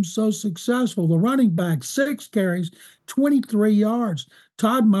made them so successful. The running back, 6 carries, 23 yards.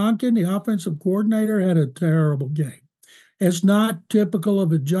 Todd Monken, the offensive coordinator, had a terrible game. It's not typical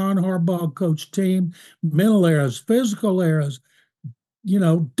of a John Harbaugh coach team. Mental errors, physical errors,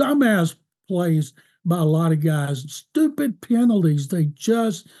 dumbass plays by a lot of guys, stupid penalties. They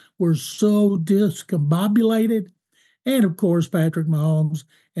just were so discombobulated. And, of course, Patrick Mahomes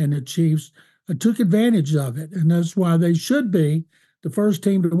and the Chiefs took advantage of it. And that's why they should be the first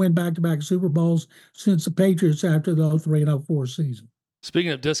team to win back-to-back Super Bowls since the Patriots after the 03 and 04 season.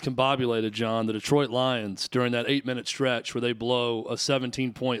 Speaking of discombobulated, John, the Detroit Lions, during that 8-minute stretch where they blow a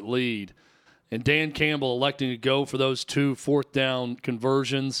 17-point lead, and Dan Campbell electing to go for those 2 fourth-down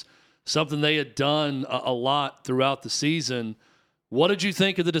conversions, something they had done a lot throughout the season. What did you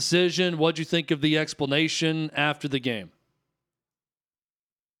think of the decision? What did you think of the explanation after the game?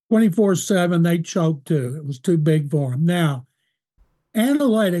 24-7, they choked too. It was too big for them. Now,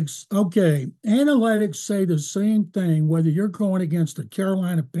 analytics say the same thing whether you're going against the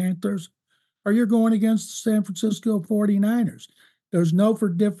Carolina Panthers or you're going against the San Francisco 49ers. There's no for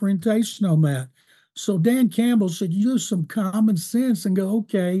differentiation on that. So Dan Campbell should use some common sense and go,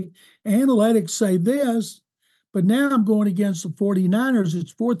 okay, analytics say this, but now I'm going against the 49ers.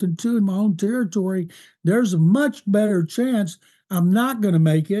 It's 4th and 2 in my own territory. There's a much better chance I'm not going to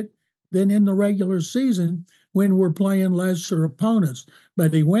make it than in the regular season when we're playing lesser opponents.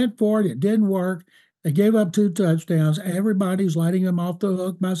 But he went for it. It didn't work. They gave up 2 touchdowns. Everybody's letting him off the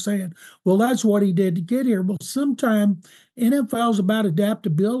hook by saying, well, that's what he did to get here. Well, sometimes NFL is about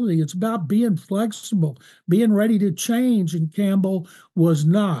adaptability. It's about being flexible, being ready to change, and Campbell was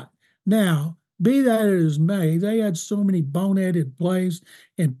not. Now, be that as may, they had so many boneheaded plays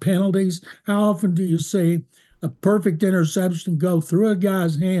and penalties. How often do you see a perfect interception go through a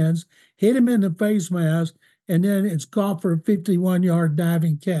guy's hands, hit him in the face mask, and then it's caught for a 51-yard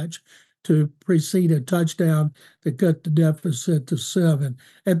diving catch to precede a touchdown to cut the deficit to 7.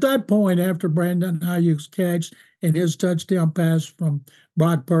 At that point, after Brandon Ayuk's catch and his touchdown pass from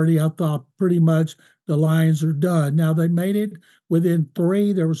Brock Purdy, I thought pretty much the Lions are done. Now, they made it within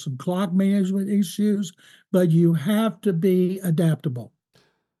 3. There were some clock management issues, but you have to be adaptable.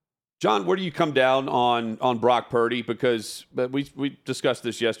 John, where do you come down on Brock Purdy? Because we discussed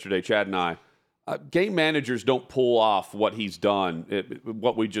this yesterday, Chad and I. Game managers don't pull off what he's done,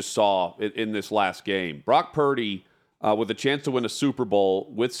 what we just saw in this last game. Brock Purdy, with a chance to win a Super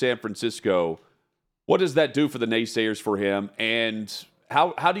Bowl with San Francisco, what does that do for the naysayers for him? And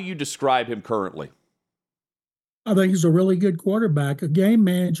how do you describe him currently? I think he's a really good quarterback. A game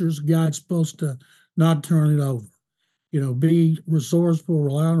manager's a guy that's supposed to not turn it over. Be resourceful,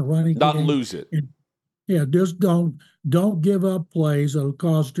 rely on a running not game. Lose it. Just don't give up plays that'll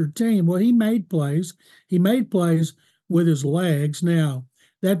cost your team. Well, he made plays. He made plays with his legs. Now,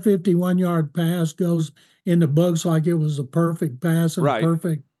 that 51-yard pass goes in the books like it was a perfect pass and right. a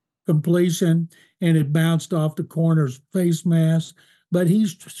perfect completion, and it bounced off the corner's face mask. But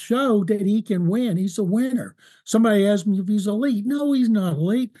he's showed that he can win. He's a winner. Somebody asked me if he's elite. No, he's not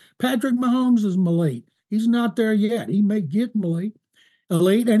elite. Patrick Mahomes is elite. He's not there yet. He may get elite,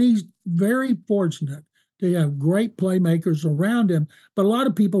 and he's very fortunate to have great playmakers around him. But a lot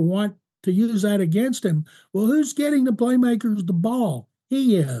of people want to use that against him. Well, who's getting the playmakers the ball?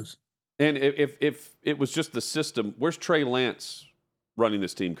 He is. And if it was just the system, where's Trey Lance running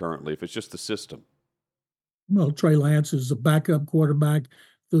this team currently, if it's just the system? Well, Trey Lance is a backup quarterback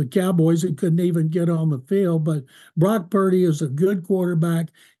for the Cowboys. He couldn't even get on the field. But Brock Purdy is a good quarterback.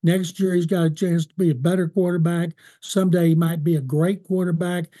 Next year, he's got a chance to be a better quarterback. Someday, he might be a great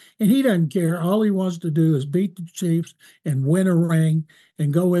quarterback. And he doesn't care. All he wants to do is beat the Chiefs and win a ring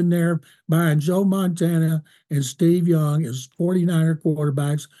and go in there buying Joe Montana and Steve Young as 49er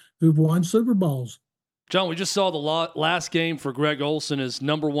quarterbacks who've won Super Bowls. John, we just saw the last game for Greg Olsen as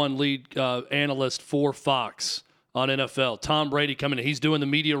number 1 lead analyst for Fox on NFL. Tom Brady coming in. He's doing the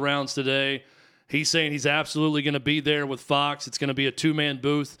media rounds today. He's saying he's absolutely going to be there with Fox. It's going to be a 2-man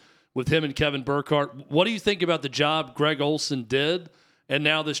booth with him and Kevin Burkhardt. What do you think about the job Greg Olsen did and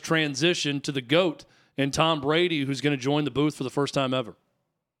now this transition to the GOAT and Tom Brady, who's going to join the booth for the first time ever?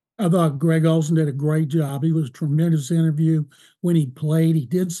 I thought Greg Olsen did a great job. He was a tremendous interview when he played. He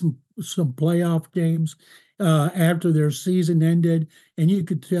did some playoff games after their season ended, and you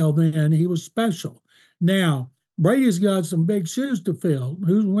could tell then he was special. Now, Brady's got some big shoes to fill.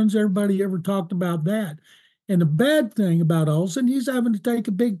 When's everybody ever talked about that? And the bad thing about Olsen, he's having to take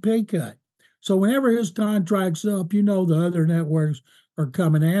a big pay cut. So whenever his contract's up, the other networks are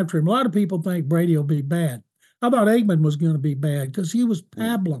coming after him. A lot of people think Brady will be bad. I thought Aikman was going to be bad because he was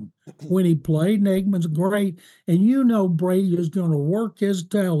pablum when he played, and Aikman's great. And Brady is going to work his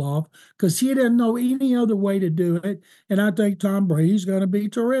tail off because he didn't know any other way to do it. And I think Tom Brady's going to be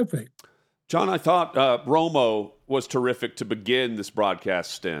terrific. John, I thought Romo was terrific to begin this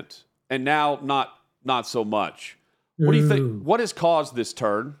broadcast stint, and now not so much. What do you think? What has caused this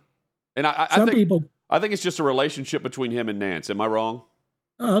turn? And I think it's just a relationship between him and Nance. Am I wrong?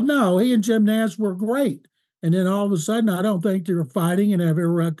 No, he and Jim Nance were great. And then all of a sudden, I don't think they're fighting and have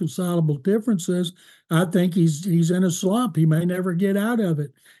irreconcilable differences. I think he's in a slump. He may never get out of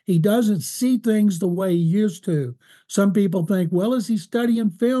it. He doesn't see things the way he used to. Some people think, well, is he studying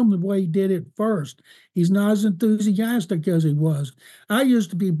film the way he did it first? He's not as enthusiastic as he was. I used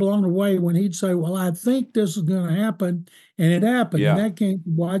to be blown away when he'd say, well, I think this is going to happen. And it happened. Yeah. And that came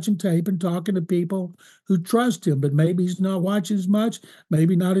from watching tape and talking to people who trust him. But maybe he's not watching as much.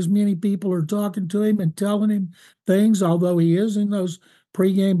 Maybe not as many people are talking to him and telling him things, although he is in those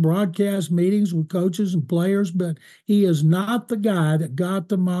pregame broadcast meetings with coaches and players. But he is not the guy that got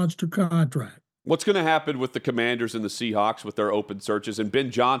the monster contract. What's going to happen with the Commanders and the Seahawks with their open searches and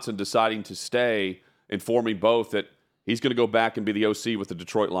Ben Johnson deciding to stay, informing both that he's going to go back and be the OC with the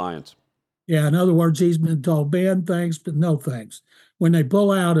Detroit Lions? Yeah, in other words, he's been told, Ben, thanks, but no thanks. When they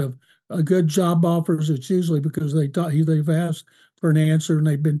pull out of a good job offers, it's usually because they've asked for an answer and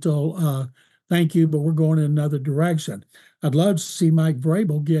they've been told, thank you, but we're going in another direction. I'd love to see Mike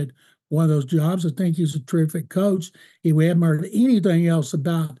Vrabel get one of those jobs. I think he's a terrific coach. We haven't heard anything else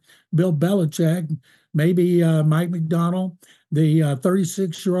about Bill Belichick. Maybe Mike McDonald, the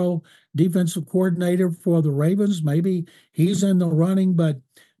 36-year-old defensive coordinator for the Ravens. Maybe he's in the running, but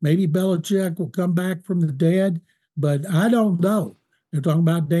maybe Belichick will come back from the dead. But I don't know. They're talking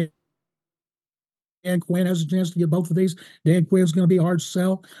about Dan Quinn has a chance to get both of these. Dan Quinn's going to be a hard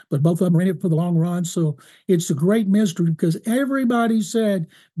sell, but both of them are in it for the long run. So it's a great mystery because everybody said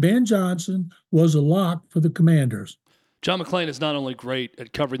Ben Johnson was a lock for the Commanders. John McClain is not only great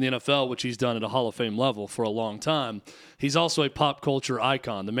at covering the NFL, which he's done at a Hall of Fame level for a long time, he's also a pop culture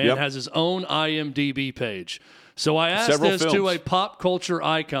icon. The man has his own IMDb page. So I asked to a pop culture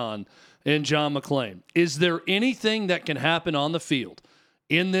icon in John McClain. Is there anything that can happen on the field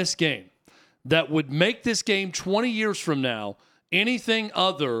in this game that would make this game 20 years from now anything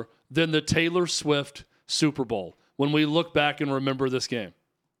other than the Taylor Swift Super Bowl when we look back and remember this game?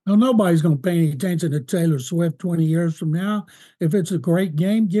 Well, nobody's going to pay any attention to Taylor Swift 20 years from now. If it's a great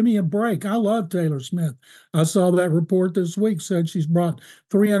game, give me a break. I love Taylor Swift. I saw that report this week said she's brought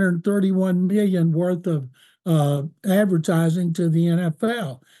 $331 million worth of advertising to the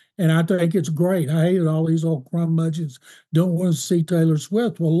NFL. And I think it's great. I hated all these old curmudgeons don't want to see Taylor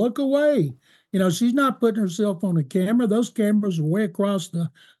Swift. Well, look away. You know, she's not putting herself on the camera. Those cameras are way across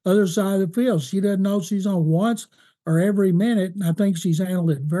the other side of the field. She doesn't know she's on once or every minute, and I think she's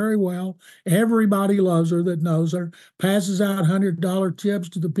handled it very well. Everybody loves her that knows her, passes out $100 tips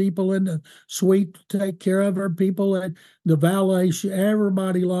to the people in the suite to take care of her, people at the valet.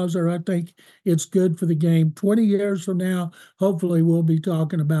 Everybody loves her. I think it's good for the game. 20 years from now, hopefully we'll be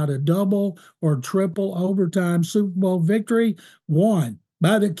talking about a double or triple overtime Super Bowl victory won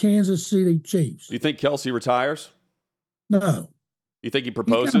by the Kansas City Chiefs. Do you think Kelsey retires? No. You think he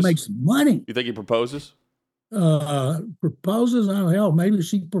proposes? He's got to make some money. You think he proposes? Proposes? Oh, hell, maybe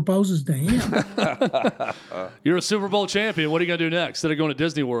she proposes to him. You're a Super Bowl champion. What are you going to do next? Instead of going to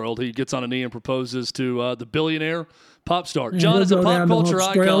Disney World, he gets on a knee and proposes to the billionaire pop star. John is a pop culture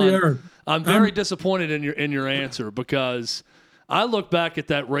icon. I'm very disappointed in your answer because I look back at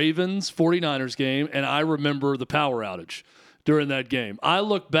that Ravens 49ers game and I remember the power outage during that game. I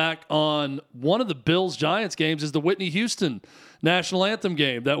look back on one of the Bills-Giants games is the Whitney Houston national anthem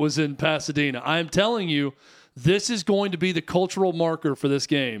game that was in Pasadena. I'm telling you, this is going to be the cultural marker for this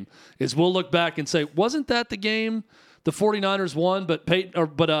game, is we'll look back and say, wasn't that the game the 49ers won, but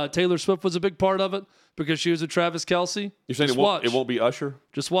Taylor Swift was a big part of it because she was with Travis Kelce? You're saying it won't be Usher?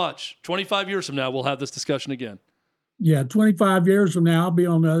 Just watch. 25 years from now, we'll have this discussion again. Yeah, 25 years from now, I'll be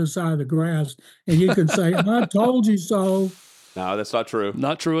on the other side of the grass, and you can say, I told you so. No, that's not true.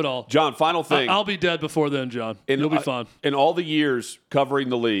 Not true at all. John, final thing. I'll be dead before then, John. You'll be fine. In all the years covering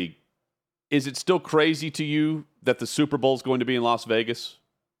the league, is it still crazy to you that the Super Bowl is going to be in Las Vegas?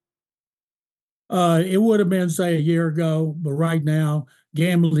 It would have been, say, a year ago, but right now,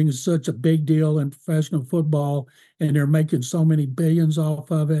 gambling is such a big deal in professional football, and they're making so many billions off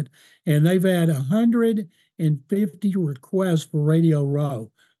of it. And they've had 150 requests for Radio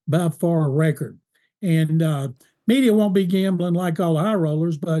Row, by far a record. And media won't be gambling like all the high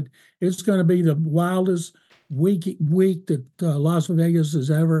rollers, but it's going to be the wildest week that Las Vegas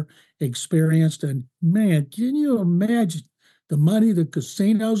has ever experienced. And man, can you imagine the money the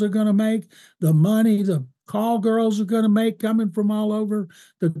casinos are going to make, the money the call girls are going to make coming from all over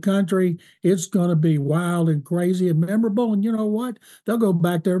the country? It's going to be wild and crazy and memorable. And you know what? They'll go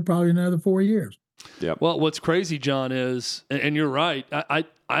back there probably another 4 years. Yeah. Well, what's crazy, John, is, and you're right,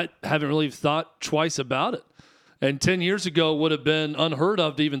 I haven't really thought twice about it. And 10 years ago would have been unheard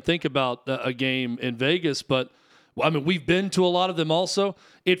of to even think about a game in Vegas. But I mean, we've been to a lot of them also.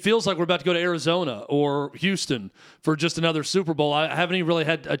 It feels like we're about to go to Arizona or Houston for just another Super Bowl. I haven't even really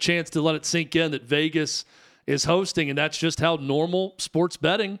had a chance to let it sink in that Vegas is hosting, and that's just how normal sports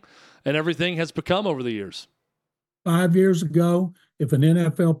betting and everything has become over the years. 5 years ago, if an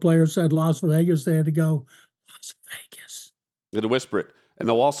NFL player said Las Vegas, they had to go, Las Vegas. They had to whisper it. And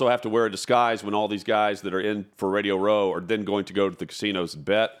they'll also have to wear a disguise when all these guys that are in for Radio Row are then going to go to the casinos and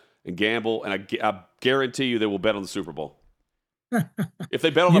bet and gamble. And I guarantee you they will bet on the Super Bowl. If they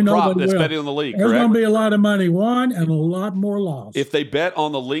bet on the prop, that's betting on the league, There's correct? going to be a lot of money won and a lot more lost. If they bet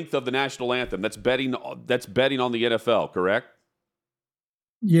on the length of the national anthem, that's betting on the NFL, correct?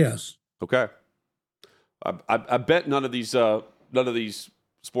 Yes. Okay. I bet none of these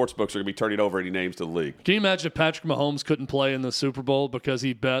sports books are going to be turning over any names to the league. Can you imagine if Patrick Mahomes couldn't play in the Super Bowl because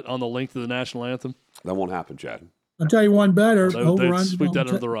he bet on the length of the national anthem? That won't happen, Chad. I'll tell you one better. They'd sweep that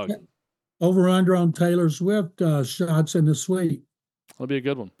under the rug. Over-under on Taylor Swift shots in the suite. That'll be a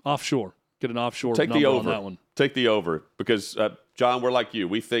good one. Offshore. Get an offshore Take number the over. on that one. Take the over because, John, we're like you.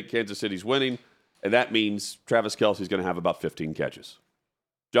 We think Kansas City's winning, and that means Travis Kelce's going to have about 15 catches.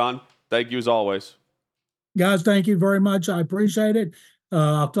 John, thank you as always. Guys, thank you very much. I appreciate it.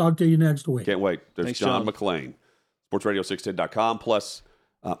 I'll talk to you next week. Can't wait. There's Thanks, John John. McClain, sportsradio610.com, plus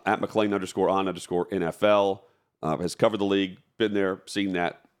at McClain_on_NFL. Has covered the league, been there, seen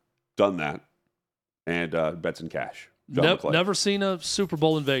that, done that, and bets in cash. Never seen a Super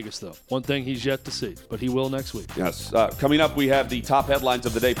Bowl in Vegas, though. One thing he's yet to see, but he will next week. Yes. Coming up, we have the top headlines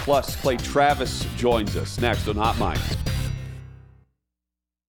of the day, plus Clay Travis joins us next on Hot Mic.